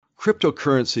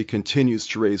Cryptocurrency continues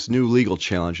to raise new legal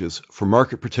challenges for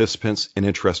market participants and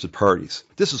interested parties.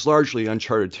 This is largely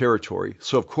uncharted territory,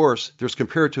 so of course, there's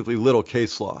comparatively little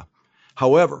case law.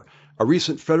 However, a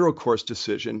recent federal court's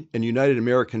decision in United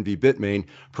American v. Bitmain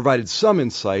provided some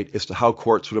insight as to how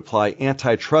courts would apply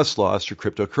antitrust laws to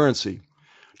cryptocurrency.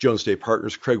 Jones Day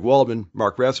partners Craig Waldman,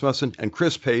 Mark Rasmussen, and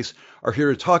Chris Pace are here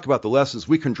to talk about the lessons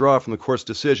we can draw from the court's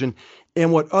decision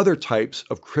and what other types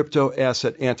of crypto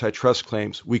asset antitrust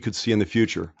claims we could see in the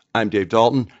future. I'm Dave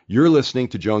Dalton. You're listening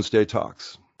to Jones Day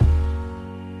Talks.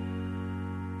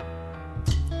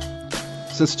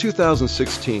 Since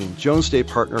 2016, Jones Day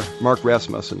partner Mark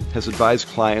Rasmussen has advised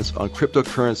clients on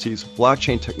cryptocurrencies,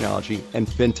 blockchain technology, and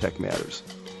fintech matters.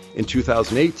 In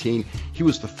 2018, he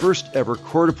was the first ever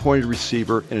court-appointed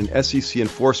receiver in an SEC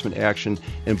enforcement action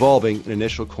involving an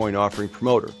initial coin offering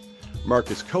promoter. Mark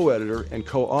is co-editor and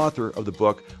co-author of the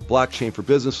book Blockchain for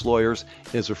Business Lawyers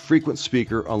and is a frequent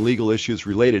speaker on legal issues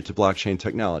related to blockchain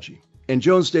technology. And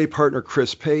Jones Day partner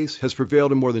Chris Pace has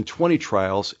prevailed in more than 20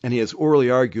 trials, and he has orally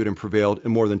argued and prevailed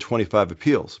in more than 25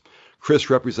 appeals.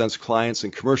 Chris represents clients in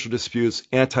commercial disputes,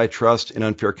 antitrust and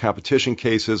unfair competition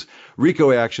cases,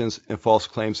 RICO actions, and False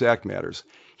Claims Act matters.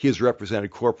 He has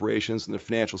represented corporations in the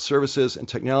financial services and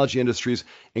technology industries,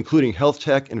 including health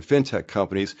tech and fintech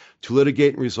companies, to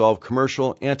litigate and resolve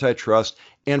commercial, antitrust,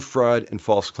 and fraud and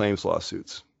false claims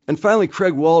lawsuits. And finally,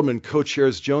 Craig Waldman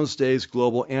co-chairs Jones Day's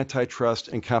global antitrust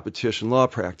and competition law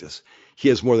practice. He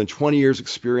has more than 20 years'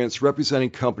 experience representing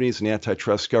companies in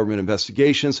antitrust government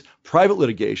investigations, private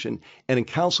litigation, and in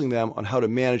counseling them on how to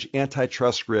manage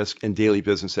antitrust risk in daily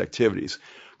business activities.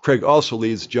 Craig also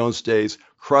leads Jones Day's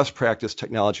cross-practice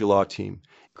technology law team.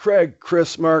 Craig,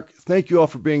 Chris, Mark, thank you all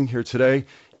for being here today.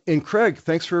 And Craig,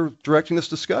 thanks for directing this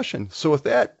discussion. So with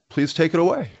that, please take it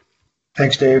away.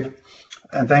 Thanks, Dave.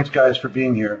 And thanks, guys, for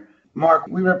being here. Mark,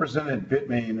 we represented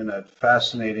Bitmain in a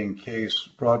fascinating case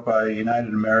brought by United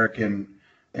American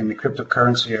in the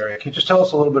cryptocurrency area. Can you just tell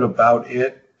us a little bit about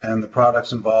it and the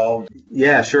products involved?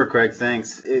 Yeah, sure, Craig.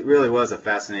 Thanks. It really was a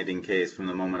fascinating case from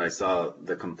the moment I saw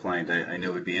the complaint. I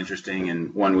knew it would be interesting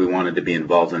and one we wanted to be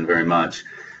involved in very much.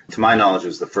 To my knowledge, it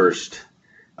was the first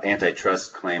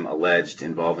antitrust claim alleged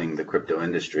involving the crypto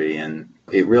industry, and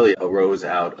it really arose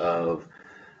out of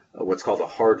what's called a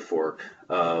hard fork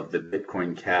of the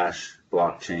Bitcoin Cash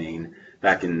blockchain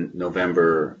back in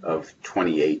November of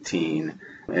 2018.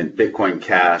 And Bitcoin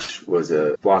Cash was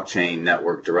a blockchain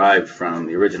network derived from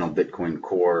the original Bitcoin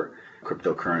Core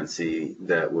cryptocurrency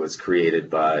that was created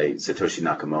by Satoshi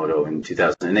Nakamoto in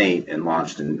 2008 and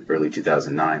launched in early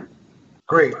 2009.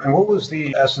 Great. And what was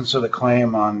the essence of the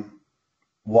claim on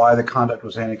why the conduct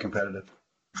was anti-competitive?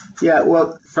 Yeah,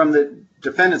 well, from the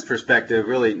defendant's perspective,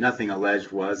 really nothing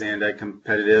alleged was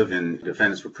anti-competitive, and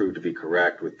defendants were proved to be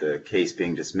correct with the case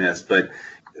being dismissed. But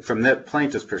from the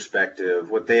plaintiff's perspective,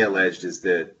 what they alleged is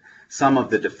that some of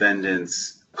the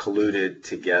defendants colluded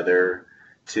together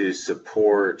to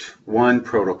support one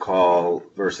protocol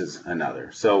versus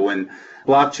another. So when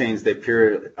blockchains, they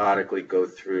periodically go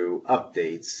through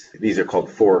updates. These are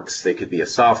called forks. They could be a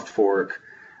soft fork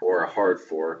or a hard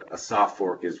fork. A soft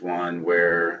fork is one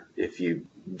where if you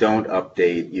don't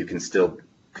update, you can still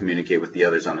communicate with the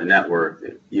others on the network.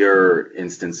 Your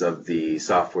instance of the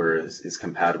software is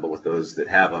compatible with those that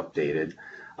have updated.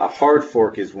 A hard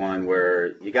fork is one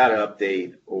where you got to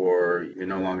update or you're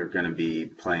no longer going to be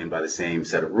playing by the same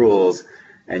set of rules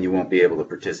and you won't be able to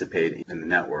participate in the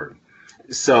network.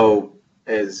 So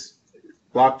as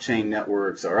blockchain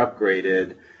networks are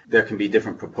upgraded, there can be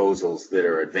different proposals that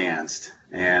are advanced.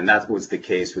 And that was the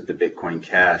case with the Bitcoin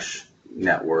Cash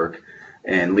network.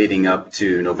 And leading up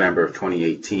to November of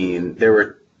 2018, there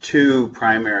were two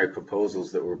primary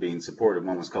proposals that were being supported.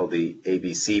 One was called the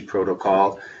ABC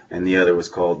protocol, and the other was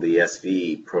called the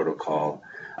SV protocol.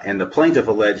 And the plaintiff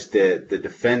alleged that the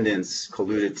defendants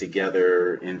colluded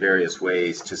together in various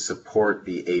ways to support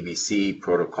the ABC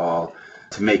protocol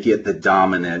to make it the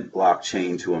dominant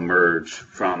blockchain to emerge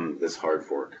from this hard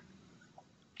fork.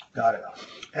 Got it.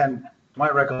 And my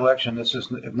recollection, this is,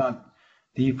 if not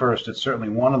the first, it's certainly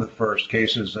one of the first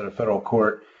cases that a federal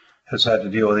court has had to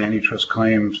deal with antitrust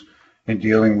claims in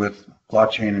dealing with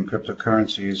blockchain and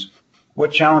cryptocurrencies.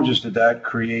 What challenges did that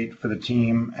create for the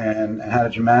team, and how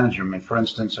did you manage them? And for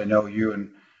instance, I know you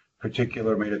in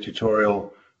particular made a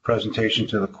tutorial presentation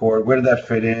to the court. Where did that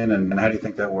fit in, and how do you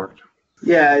think that worked?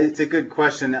 Yeah, it's a good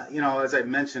question. You know, as I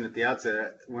mentioned at the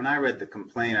outset, when I read the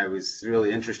complaint, I was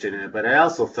really interested in it, but I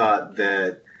also thought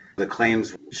that the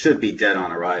claims should be dead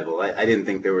on arrival. I didn't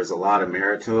think there was a lot of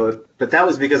merit to it, but that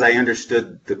was because I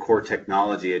understood the core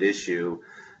technology at issue,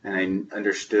 and I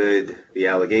understood the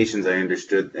allegations. I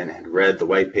understood and had read the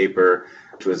white paper.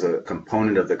 which was a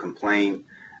component of the complaint,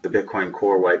 the Bitcoin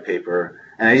Core white paper.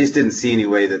 And I just didn't see any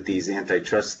way that these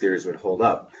antitrust theories would hold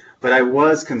up. But I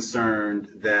was concerned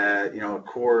that, a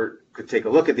court could take a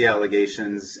look at the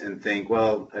allegations and think,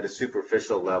 well, at a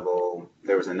superficial level,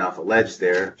 there was enough alleged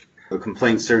there. The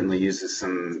complaint certainly uses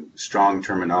some strong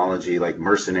terminology like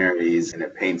mercenaries, and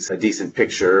it paints a decent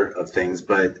picture of things.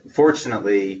 But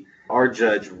fortunately, our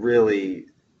judge really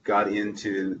got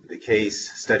into the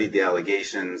case, studied the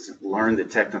allegations, learned the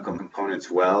technical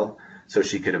components well, so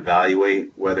she could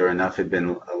evaluate whether enough had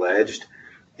been alleged.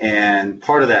 And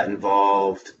part of that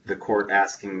involved the court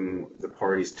asking the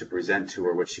parties to present to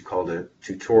her what she called a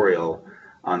tutorial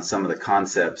on some of the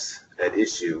concepts at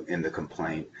issue in the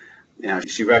complaint.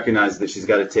 She recognized that she's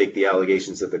got to take the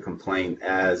allegations of the complaint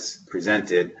as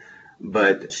presented,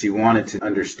 but she wanted to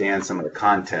understand some of the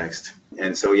context.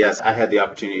 And so, yes, I had the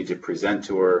opportunity to present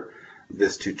to her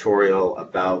this tutorial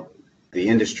about the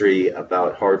industry,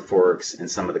 about hard forks, and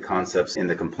some of the concepts in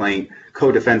the complaint.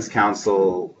 Co-defense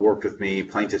counsel worked with me.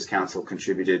 Plaintiff's counsel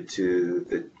contributed to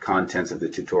the contents of the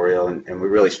tutorial, and we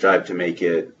really strived to make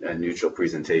it a neutral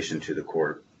presentation to the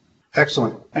court.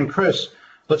 Excellent. And Chris,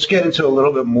 let's get into a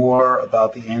little bit more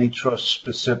about the antitrust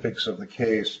specifics of the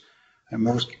case. And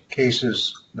most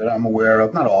cases that I'm aware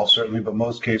of, not all certainly, but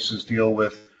most cases deal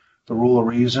with the rule of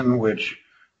reason, which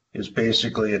is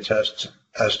basically a test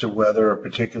as to whether a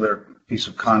particular piece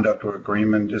of conduct or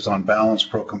agreement is on balance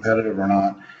pro-competitive or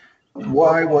not.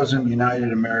 Why wasn't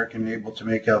United American able to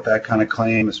make out that kind of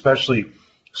claim, especially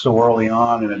so early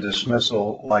on in a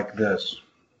dismissal like this?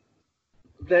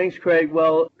 Thanks, Craig.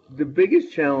 Well, the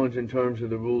biggest challenge in terms of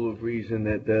the rule of reason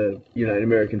that the United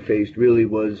American faced really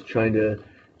was trying to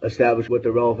establish what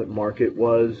the relevant market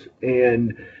was.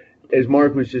 And as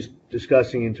Mark was just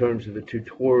discussing in terms of the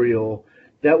tutorial,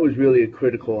 that was really a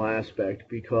critical aspect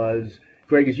because,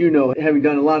 Greg, as you know, having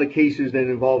done a lot of cases that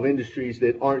involve industries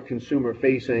that aren't consumer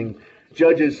facing,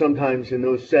 judges sometimes in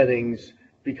those settings,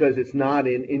 because it's not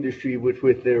an industry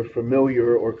with they're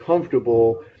familiar or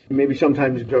comfortable, maybe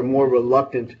sometimes they're more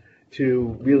reluctant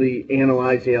to really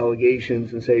analyze the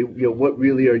allegations and say, what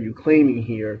really are you claiming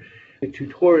here? The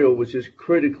tutorial was just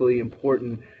critically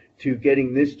important to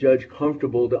getting this judge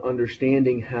comfortable to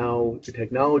understanding how the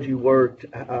technology worked,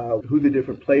 who the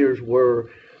different players were,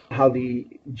 how the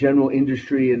general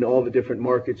industry and all the different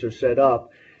markets are set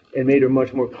up, and made her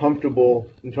much more comfortable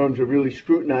in terms of really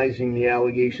scrutinizing the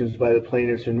allegations by the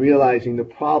plaintiffs and realizing the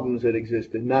problems that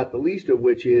existed, not the least of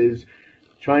which is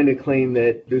trying to claim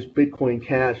that this Bitcoin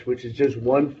Cash, which is just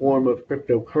one form of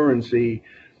cryptocurrency,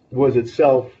 was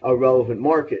itself a relevant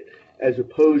market, as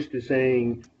opposed to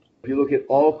saying, if you look at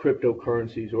all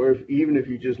cryptocurrencies, or even if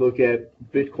you just look at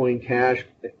Bitcoin Cash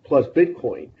plus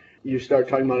Bitcoin, you start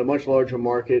talking about a much larger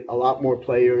market, a lot more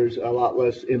players, a lot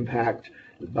less impact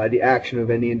by the action of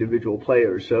any individual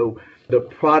player. So the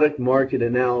product market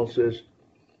analysis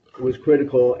was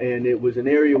critical, and it was an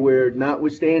area where,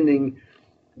 notwithstanding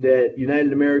that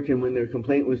United American, when their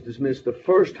complaint was dismissed the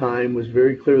first time, was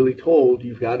very clearly told,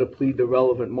 you've got to plead the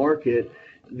relevant market,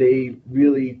 they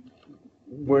really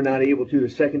were not able to the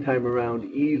second time around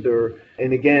either.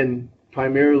 And again,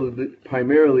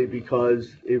 primarily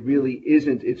because it really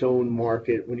isn't its own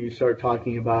market. When you start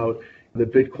talking about the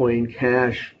Bitcoin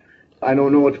Cash, I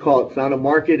don't know what to call it. It's not a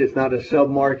market, it's not a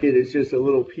sub-market, it's just a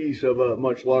little piece of a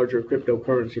much larger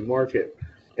cryptocurrency market.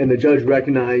 And the judge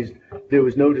recognized there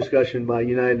was no discussion by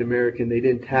United American. They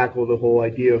didn't tackle the whole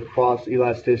idea of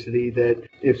cross-elasticity, that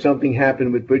if something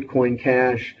happened with Bitcoin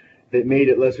Cash that made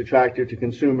it less attractive to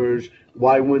consumers,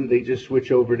 why wouldn't they just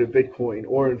switch over to Bitcoin?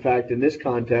 Or in fact, in this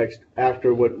context,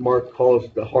 after what Mark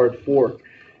calls the hard fork,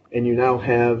 and you now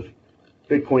have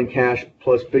Bitcoin Cash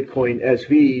plus Bitcoin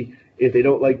SV, if they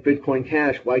don't like Bitcoin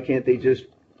Cash, why can't they just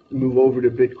move over to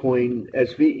Bitcoin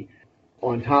SV?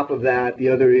 On top of that, the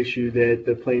other issue that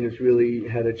the plaintiffs really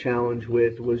had a challenge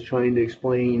with was trying to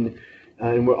explain,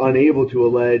 and were unable to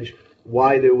allege,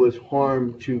 why there was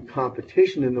harm to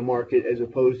competition in the market as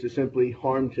opposed to simply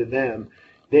harm to them.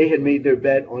 They had made their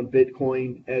bet on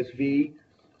Bitcoin SV.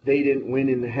 They didn't win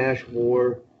in the hash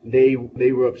war. They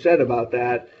were upset about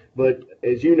that. But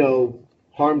as you know,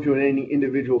 harm to any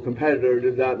individual competitor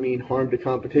does not mean harm to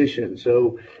competition.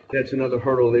 So that's another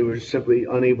hurdle they were simply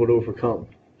unable to overcome.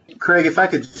 Craig, if I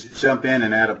could jump in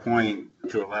and add a point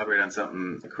to elaborate on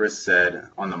something Chris said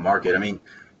on the market. I mean,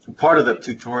 part of the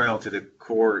tutorial to the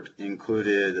court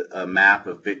included a map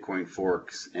of Bitcoin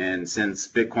forks. And since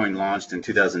Bitcoin launched in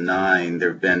 2009,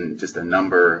 there have been just a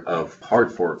number of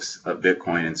hard forks of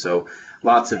Bitcoin. And so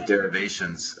lots of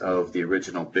derivations of the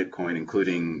original Bitcoin,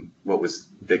 including what was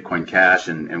Bitcoin Cash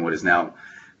and what is now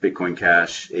Bitcoin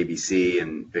Cash ABC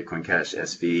and Bitcoin Cash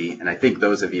SV, and I think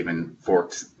those have even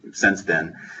forked since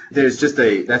then. That's just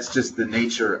the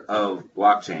nature of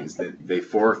blockchains. They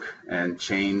fork and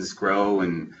chains grow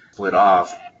and split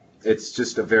off. It's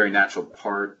just a very natural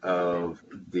part of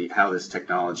how this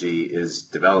technology is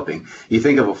developing. You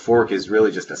think of a fork as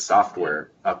really just a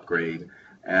software upgrade.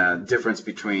 Difference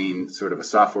between sort of a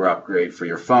software upgrade for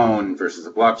your phone versus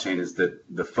a blockchain is that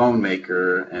the phone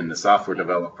maker and the software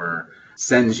developer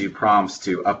sends you prompts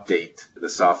to update the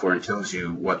software and tells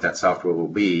you what that software will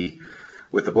be.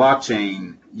 With the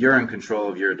blockchain, you're in control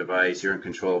of your device, you're in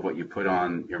control of what you put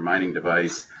on your mining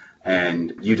device,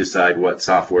 and you decide what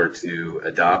software to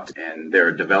adopt. And there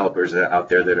are developers out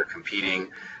there that are competing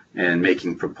and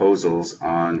making proposals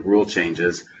on rule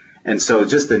changes. And so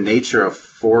just the nature of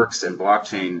forks and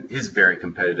blockchain is very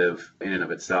competitive in and of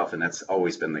itself, and that's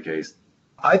always been the case.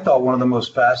 I thought one of the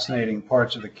most fascinating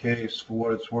parts of the case, for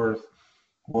what it's worth,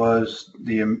 was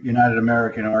the United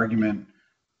American argument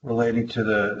relating to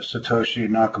the Satoshi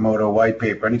Nakamoto white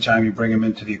paper. Anytime you bring him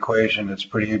into the equation, it's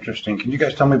pretty interesting. Can you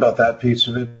guys tell me about that piece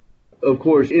of it? Of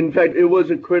course. In fact, it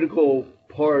was a critical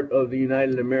part of the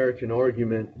United American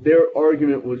argument. Their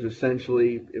argument was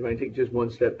essentially, if I take just one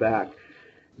step back,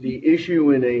 the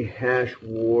issue in a hash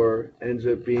war ends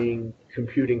up being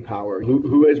computing power.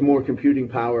 Who has more computing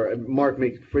power? Mark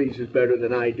makes phrases better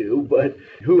than I do, but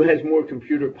who has more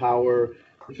computer power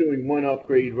doing one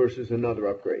upgrade versus another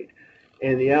upgrade?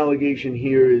 And the allegation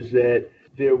here is that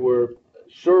there were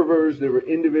servers, there were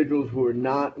individuals who were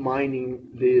not mining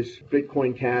this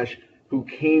Bitcoin Cash who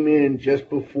came in just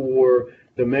before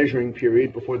the measuring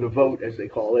period, before the vote, as they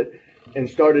call it, and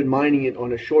started mining it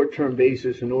on a short-term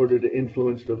basis in order to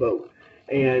influence the vote.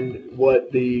 And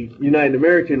what the United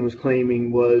American was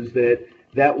claiming was that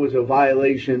that was a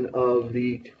violation of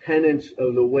the tenets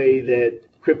of the way that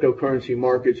cryptocurrency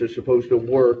markets are supposed to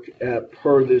work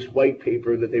per this white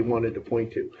paper that they wanted to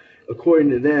point to.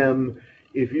 According to them,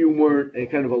 if you weren't a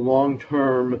kind of a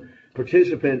long-term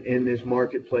participant in this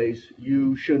marketplace,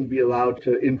 you shouldn't be allowed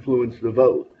to influence the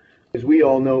vote. As we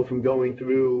all know from going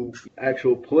through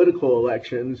actual political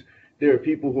elections, there are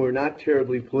people who are not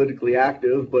terribly politically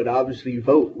active, but obviously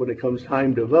vote when it comes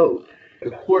time to vote.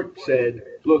 The court said,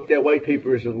 look, that white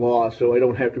paper isn't law, so I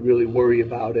don't have to really worry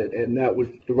about it. And that was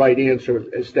the right answer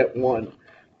as step one.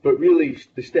 But really,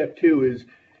 the step two is,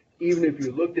 even if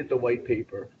you looked at the white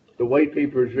paper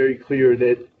is very clear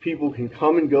that people can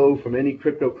come and go from any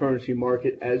cryptocurrency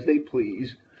market as they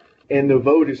please. And the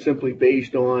vote is simply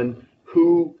based on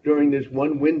who, during this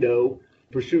one window,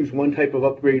 pursues one type of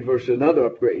upgrade versus another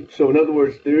upgrade. So in other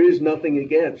words, there is nothing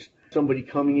against somebody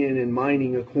coming in and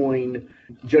mining a coin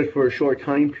just for a short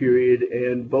time period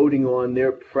and voting on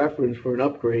their preference for an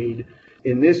upgrade.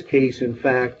 In this case, in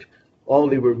fact, all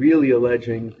they were really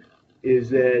alleging is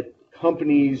that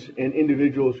companies and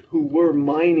individuals who were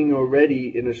mining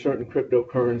already in a certain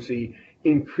cryptocurrency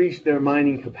increased their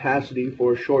mining capacity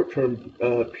for a short-term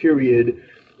period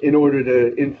in order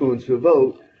to influence the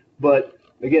vote. But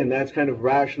again, that's kind of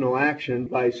rational action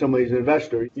by somebody's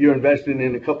investor. You're invested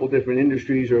in a couple different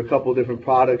industries or a couple different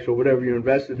products or whatever you're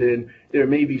invested in. There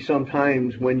may be some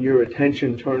times when your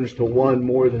attention turns to one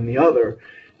more than the other.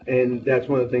 And that's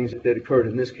one of the things that occurred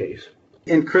in this case.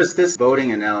 And Chris, this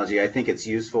voting analogy, I think it's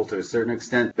useful to a certain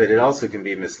extent, but it also can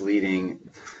be misleading.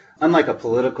 Unlike a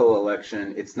political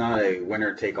election, it's not a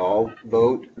winner-take-all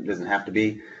vote. It doesn't have to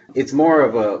be. It's more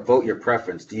of a vote your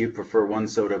preference. Do you prefer one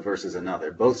soda versus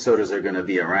another? Both sodas are going to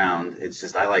be around. It's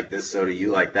just I like this soda,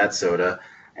 you like that soda.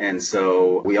 And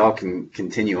so we all can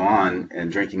continue on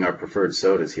and drinking our preferred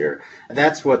sodas here.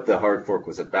 That's what the hard fork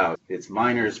was about. It's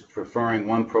miners preferring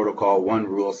one protocol, one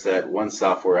rule set, one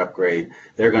software upgrade.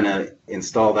 They're going to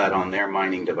install that on their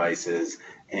mining devices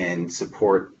and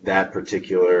support that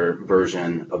particular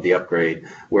version of the upgrade,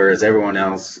 whereas everyone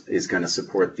else is going to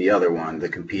support the other one, the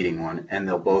competing one, and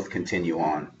they'll both continue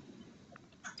on.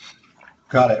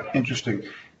 Got it. Interesting.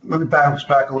 Let me bounce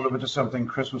back a little bit to something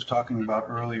Chris was talking about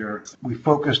earlier. We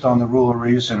focused on the rule of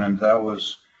reason, and that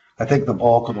was, I think, the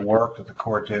bulk of the work that the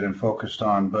court did and focused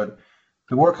on. But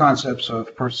there were concepts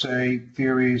of per se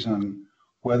theories and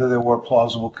whether there were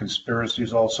plausible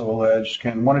conspiracies also alleged.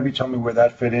 Can one of you tell me where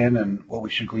that fit in and what we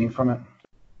should glean from it?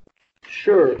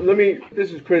 Sure.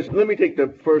 This is Chris. Let me take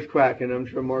the first crack, and I'm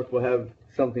sure Mark will have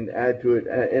something to add to it.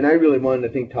 And I really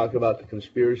wanted to talk about the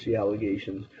conspiracy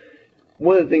allegations.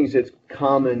 One of the things that's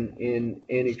common in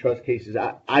antitrust cases,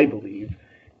 I believe,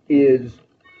 is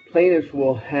plaintiffs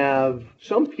will have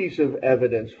some piece of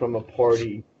evidence from a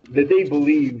party that they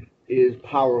believe is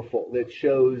powerful, that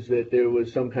shows that there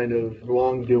was some kind of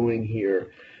wrongdoing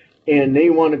here. and they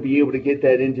want to be able to get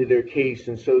that into their case.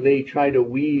 And so they try to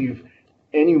weave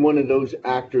any one of those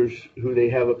actors who they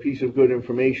have a piece of good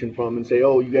information from and say,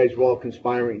 oh, you guys were all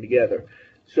conspiring together.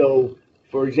 So,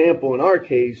 for example, in our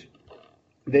case,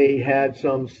 they had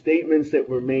some statements that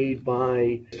were made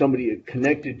by somebody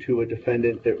connected to a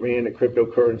defendant that ran a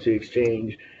cryptocurrency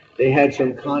exchange. They had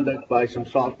some conduct by some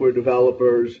software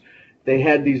developers. They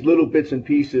had these little bits and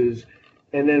pieces.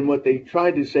 And then what they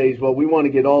tried to say is, well, we want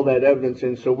to get all that evidence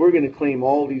in, so we're going to claim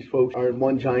all these folks are in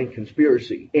one giant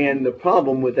conspiracy. And the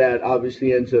problem with that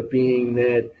obviously ends up being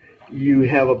that you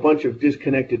have a bunch of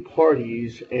disconnected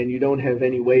parties and you don't have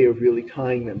any way of really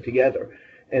tying them together.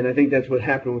 And I think that's what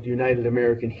happened with United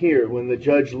American here. When the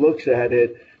judge looks at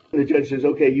it, the judge says,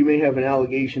 okay, you may have an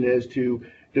allegation as to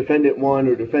defendant 1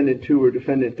 or defendant 2 or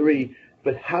defendant 3,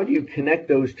 but how do you connect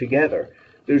those together?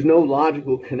 There's no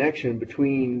logical connection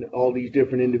between all these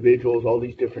different individuals, all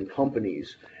these different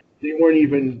companies. They weren't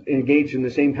even engaged in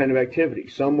the same kind of activity.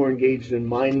 Some were engaged in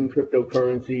mining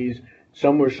cryptocurrencies,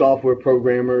 some were software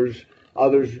programmers,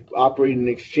 others operate an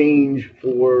exchange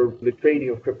for the trading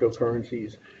of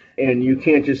cryptocurrencies. And you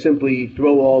can't just simply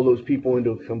throw all those people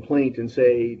into a complaint and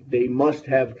say they must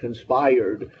have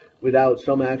conspired without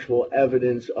some actual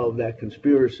evidence of that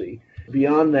conspiracy.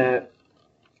 Beyond that,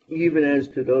 even as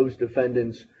to those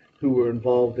defendants who were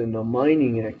involved in the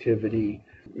mining activity,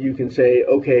 you can say,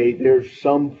 okay, there's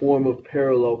some form of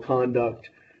parallel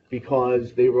conduct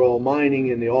because they were all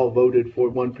mining and they all voted for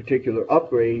one particular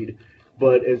upgrade.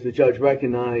 But as the judge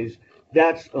recognized,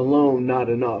 that's alone not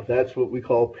enough. That's what we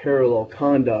call parallel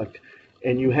conduct.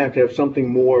 And you have to have something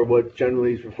more, what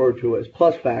generally is referred to as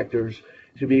plus factors,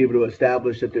 to be able to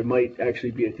establish that there might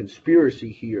actually be a conspiracy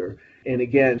here. And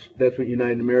again, that's what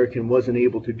United American wasn't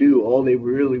able to do. All they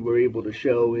really were able to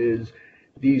show is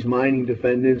these mining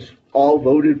defendants all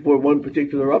voted for one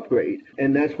particular upgrade.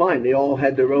 And that's fine. They all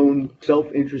had their own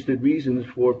self-interested reasons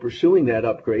for pursuing that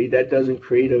upgrade. That doesn't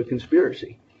create a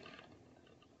conspiracy.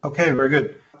 Okay, very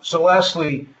good. So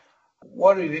lastly,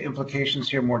 what are the implications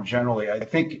here more generally? I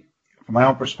think from my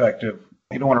own perspective,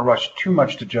 you don't want to rush too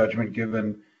much to judgment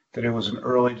given that it was an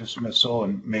early dismissal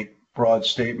and make broad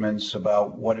statements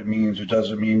about what it means or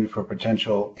doesn't mean for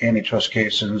potential antitrust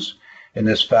cases in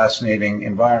this fascinating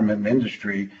environment and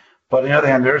industry. But on the other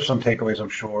hand, there are some takeaways, I'm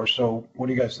sure. So what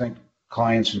do you guys think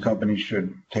clients and companies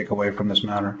should take away from this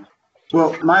matter?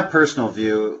 Well, my personal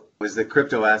view is that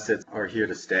crypto assets are here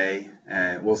to stay,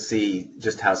 and we'll see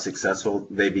just how successful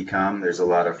they become. There's a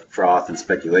lot of froth and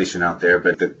speculation out there,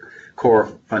 but the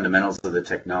core fundamentals of the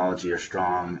technology are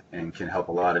strong and can help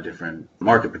a lot of different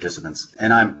market participants.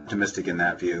 And I'm optimistic in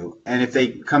that view. And if they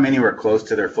come anywhere close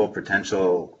to their full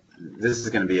potential, this is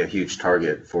going to be a huge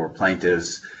target for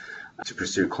plaintiffs to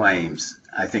pursue claims.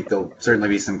 I think there'll certainly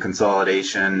be some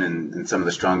consolidation, and some of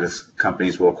the strongest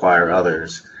companies will acquire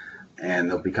others, and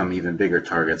they'll become even bigger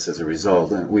targets as a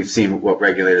result. And we've seen what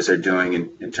regulators are doing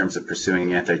in terms of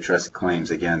pursuing antitrust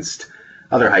claims against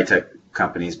other high-tech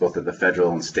companies, both at the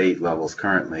federal and state levels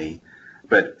currently.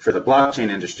 But for the blockchain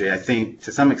industry, I think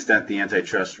to some extent the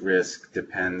antitrust risk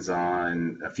depends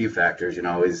on a few factors.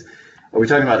 Are we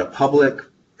talking about a public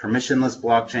permissionless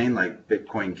blockchain like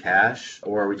Bitcoin Cash,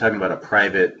 or are we talking about a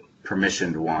private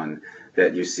permissioned one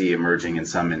that you see emerging in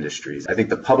some industries? I think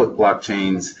the public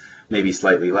blockchains may be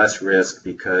slightly less risk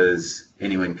because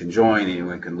anyone can join,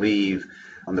 anyone can leave.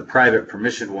 On the private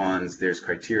permissioned ones, there's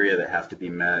criteria that have to be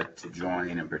met to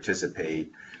join and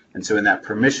participate. And so in that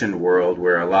permissioned world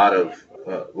where a lot of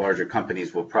larger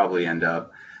companies will probably end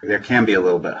up, there can be a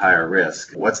little bit higher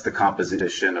risk. What's the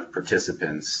composition of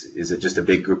participants? Is it just a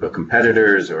big group of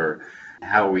competitors, or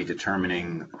how are we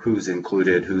determining who's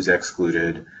included, who's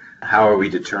excluded? How are we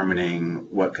determining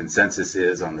what consensus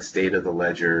is on the state of the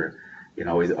ledger?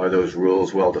 Are those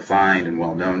rules well defined and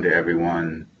well known to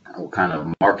everyone? What kind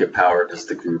of market power does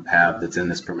the group have that's in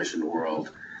this permissioned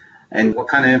world? And what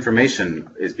kind of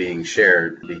information is being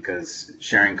shared? Because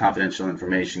sharing confidential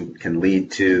information can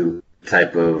lead to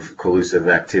type of collusive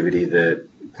activity that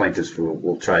plaintiffs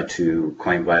will try to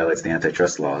claim violates the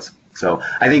antitrust laws. So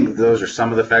I think those are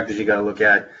some of the factors you got to look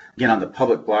at. Again, on the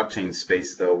public blockchain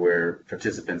space, though, where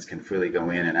participants can freely go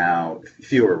in and out,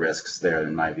 fewer risks there,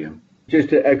 in my view. Just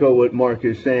to echo what Mark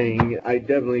is saying, I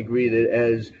definitely agree that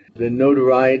as the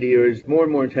notoriety or as more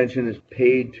and more attention is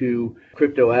paid to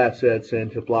crypto assets and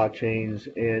to blockchains,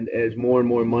 and as more and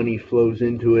more money flows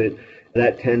into it,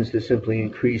 that tends to simply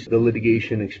increase the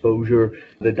litigation exposure.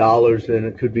 The dollars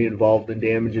that could be involved in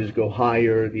damages go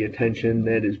higher. The attention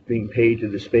that is being paid to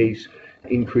the space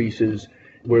increases.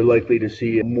 We're likely to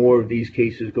see more of these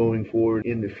cases going forward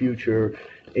in the future.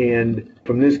 And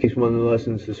from this case, one of the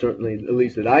lessons that certainly, at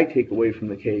least that I take away from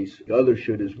the case, others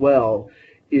should as well,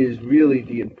 is really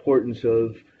the importance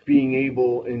of being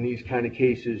able in these kind of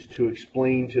cases to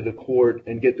explain to the court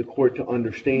and get the court to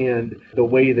understand the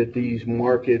way that these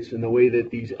markets and the way that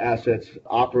these assets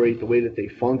operate, the way that they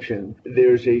function.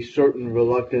 There's a certain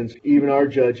reluctance. Even our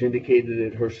judge indicated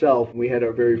it herself when we had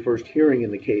our very first hearing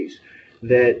in the case,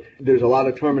 that there's a lot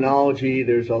of terminology,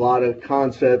 there's a lot of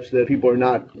concepts that people are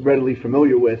not readily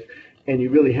familiar with, and you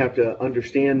really have to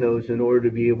understand those in order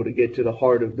to be able to get to the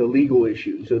heart of the legal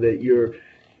issue so that you're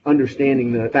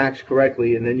understanding the facts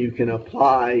correctly, and then you can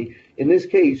apply, in this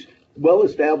case,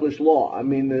 well-established law. I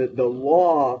mean, the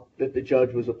law that the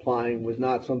judge was applying was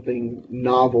not something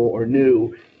novel or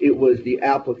new. It was the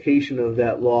application of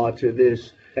that law to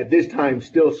this, at this time,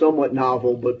 still somewhat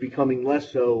novel, but becoming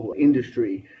less so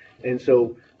industry. And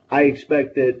so I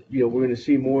expect that, we're going to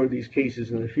see more of these cases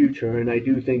in the future, and I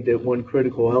do think that one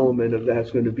critical element of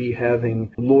that's going to be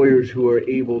having lawyers who are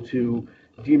able to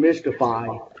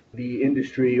demystify the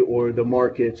industry or the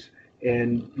markets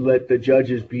and let the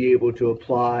judges be able to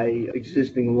apply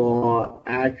existing law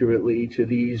accurately to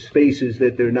these spaces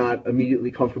that they're not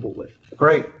immediately comfortable with.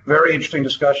 Great. Very interesting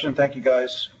discussion. Thank you,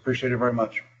 guys. Appreciate it very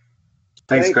much.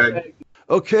 Thanks, Craig.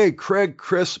 Okay, Craig,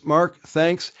 Chris, Mark,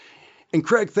 thanks. And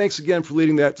Craig, thanks again for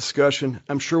leading that discussion.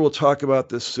 I'm sure we'll talk about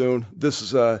this soon. This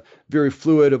is a very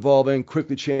fluid, evolving,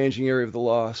 quickly changing area of the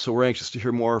law, so we're anxious to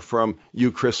hear more from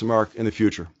you, Chris, and Mark in the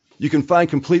future. You can find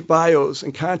complete bios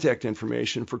and contact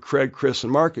information for Craig, Chris,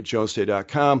 and Mark at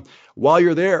jonesday.com. While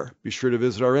you're there, be sure to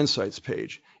visit our Insights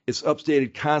page. It's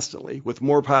updated constantly with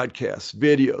more podcasts,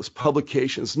 videos,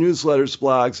 publications, newsletters,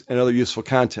 blogs, and other useful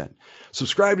content.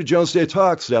 Subscribe to Jones Day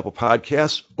Talks at Apple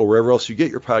Podcasts or wherever else you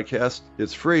get your podcasts.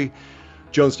 It's free.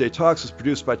 Jones Day Talks is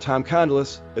produced by Tom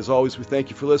Condolis. As always, we thank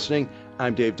you for listening.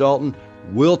 I'm Dave Dalton.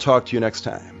 We'll talk to you next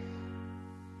time.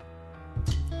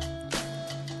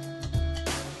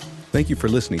 Thank you for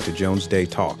listening to Jones Day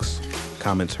Talks.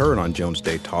 Comments heard on Jones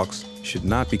Day Talks should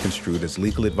not be construed as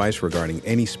legal advice regarding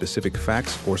any specific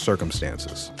facts or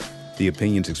circumstances. The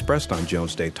opinions expressed on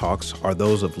Jones Day Talks are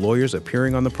those of lawyers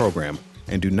appearing on the program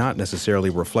and do not necessarily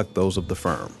reflect those of the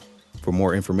firm. For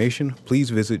more information, please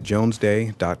visit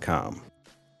jonesday.com.